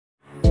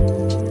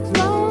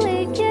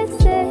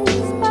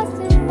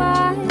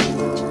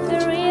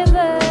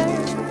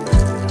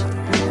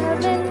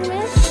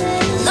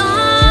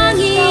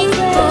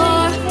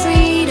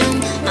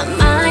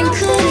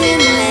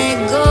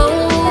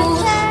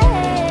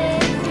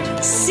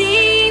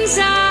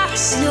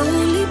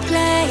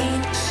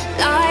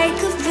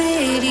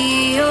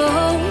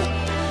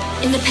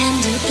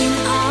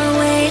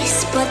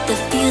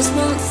fears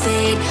won't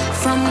fade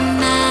from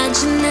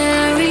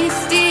imaginary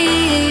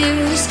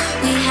fears.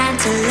 We had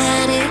to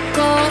let it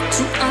go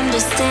to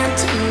understand,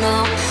 to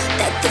know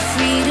that the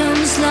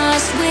freedom's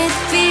lost with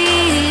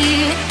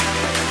fear.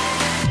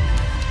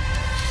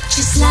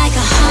 Just like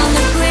a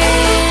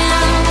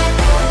hologram,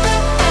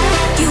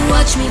 you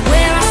watch me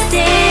where I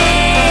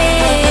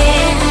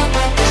stand.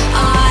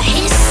 Our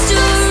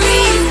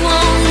history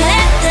won't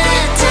let the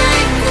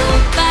time go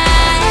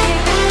by.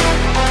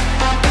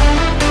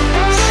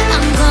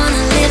 I'm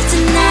gonna live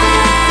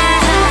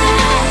tonight.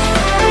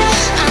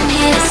 I'm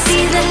here to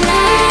see the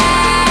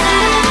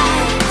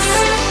lights.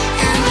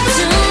 And I'm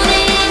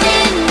tuning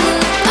in,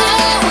 we're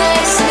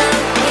always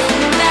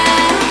looking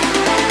back.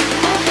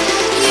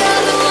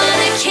 You're the one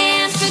I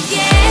can't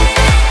forget.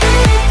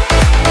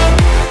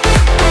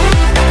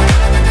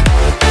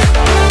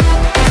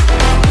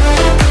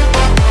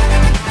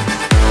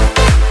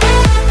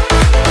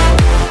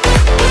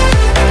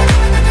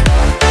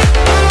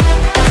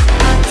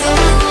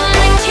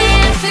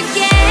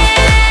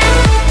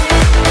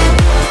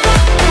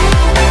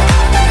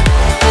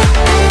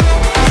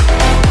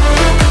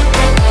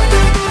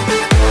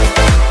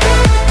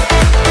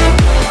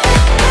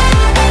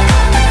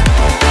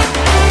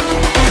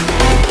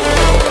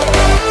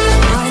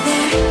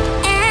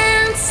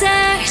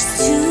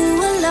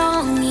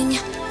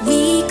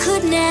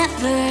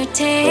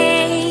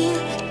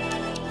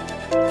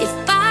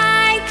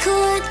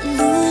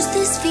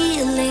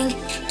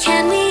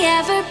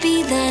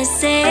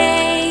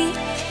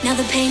 Now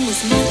the pain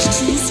was much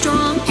too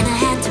strong, and I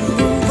had to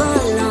move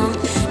along.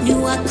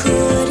 Knew I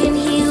couldn't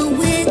heal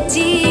with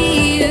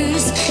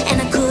tears,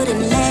 and I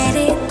couldn't let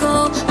it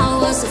go. I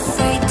was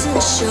afraid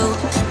to show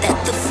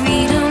that the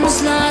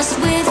freedom's lost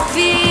with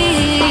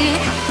fear.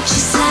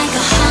 Just like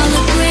a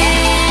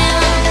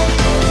hologram,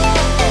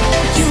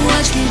 you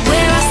watch me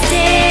where I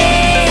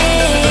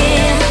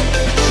stand.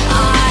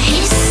 Our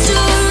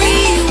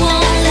history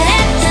won't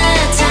let the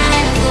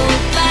time go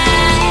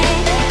by.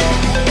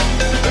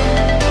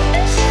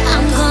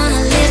 I'm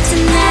gonna live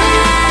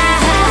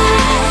tonight.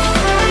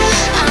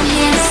 I'm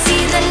here to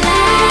see the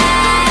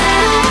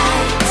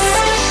lights.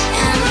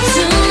 And I'm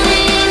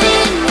tuning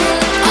in,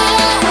 we're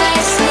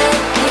always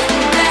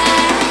looking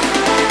back.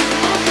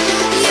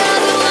 You're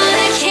the one I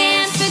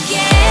can't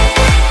forget.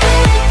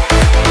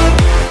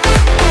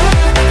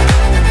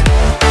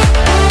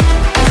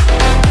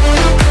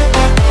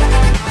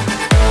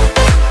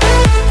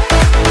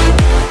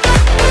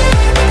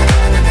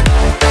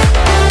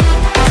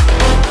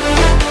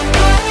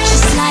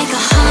 Just like a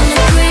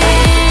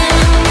hologram,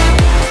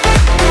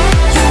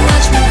 you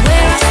watch me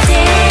where I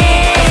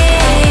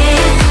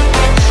stand.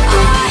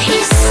 Our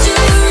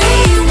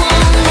history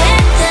won't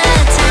let the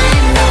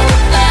time go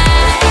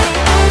by.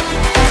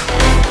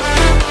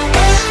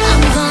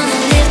 I'm gonna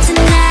live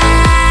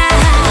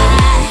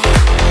tonight.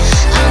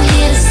 I'm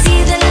here to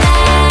see the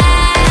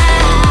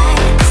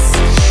lights.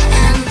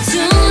 And I'm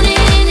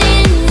tuning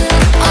in,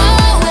 we're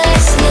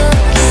always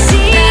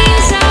looking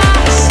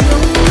back.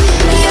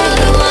 You're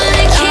the one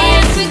I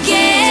can't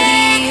forget.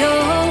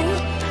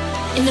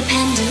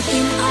 Independent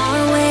in our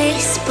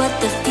ways, but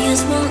the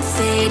fears won't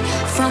fade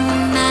from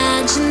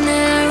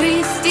imaginary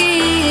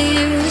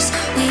fears.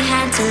 We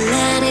had to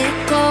let it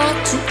go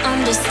to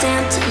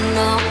understand, to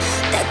know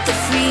that the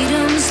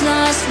freedom's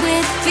lost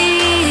with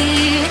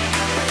fear.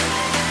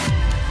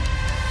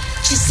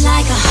 Just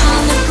like a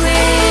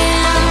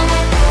hologram,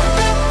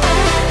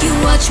 you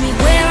watch me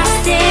where I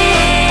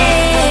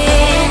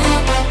stand.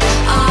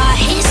 Our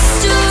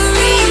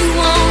history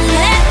won't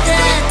let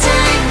the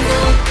time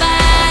go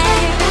by.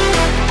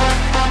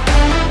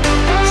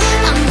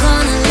 I'm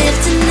gonna live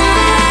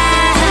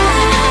tonight.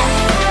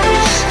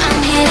 I'm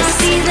here to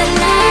see the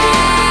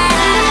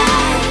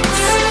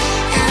lights.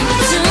 And I'm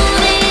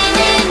tuning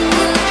in,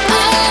 we're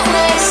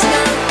always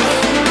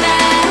looking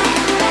back.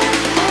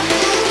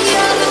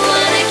 You're the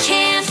one I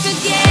can't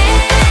forget.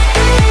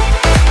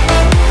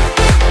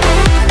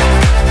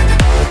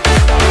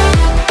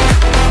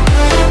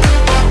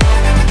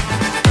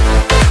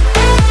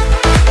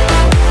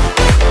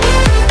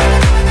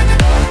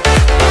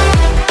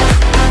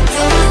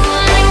 You're the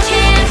one I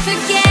can't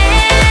forget.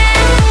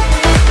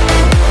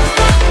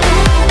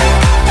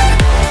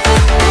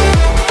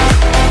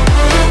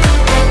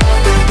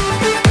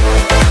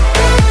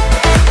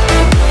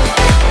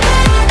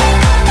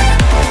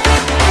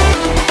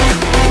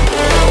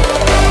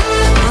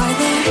 Are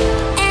there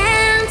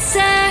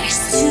answers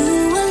to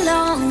a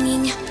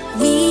longing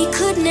we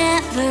could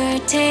never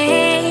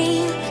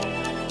tame?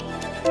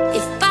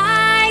 If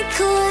I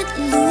could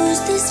lose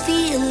this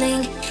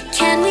feeling,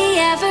 can we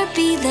ever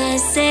be the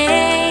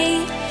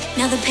same?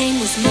 Now the pain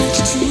was much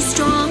too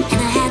strong,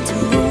 and I had to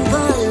move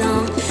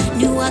along.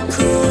 Knew I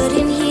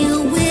couldn't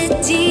heal with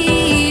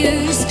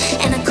tears,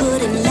 and I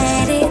couldn't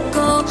let it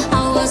go.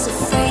 I was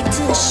afraid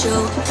to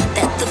show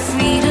that the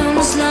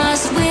freedom's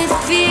lost with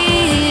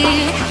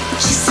fear.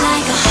 Just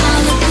like a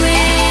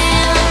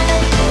hologram,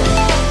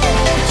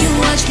 you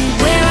watch me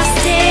where I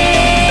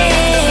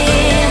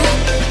stand.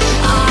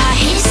 Our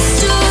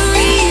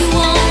history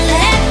won't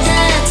let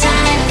the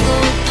time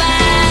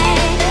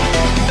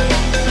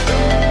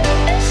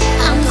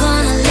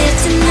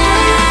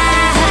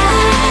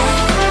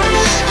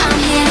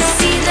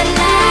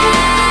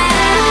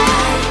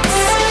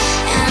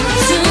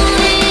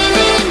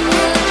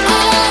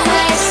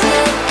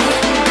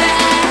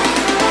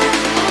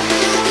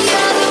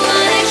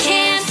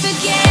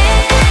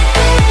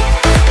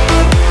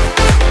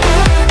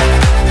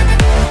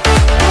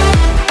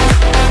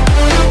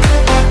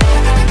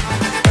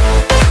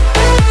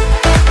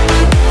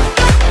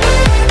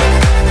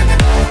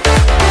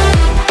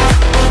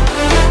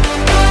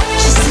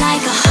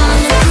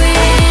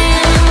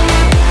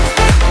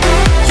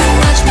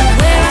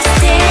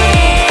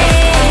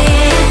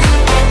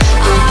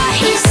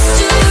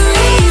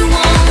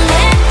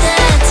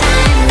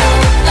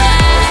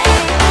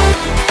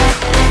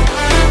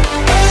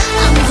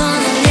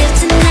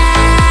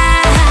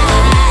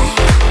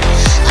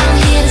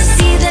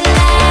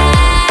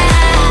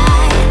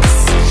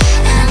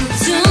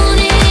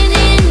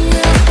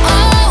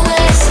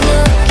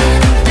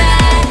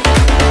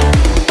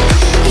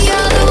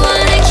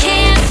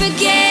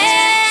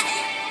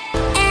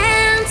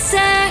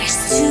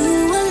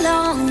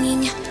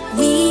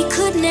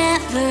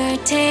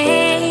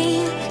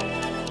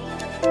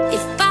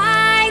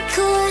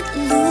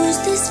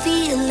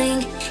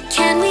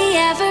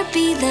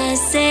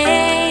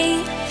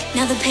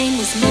the pain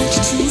was much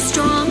too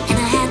strong, and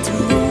I had to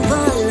move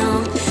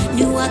along.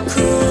 Knew I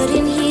could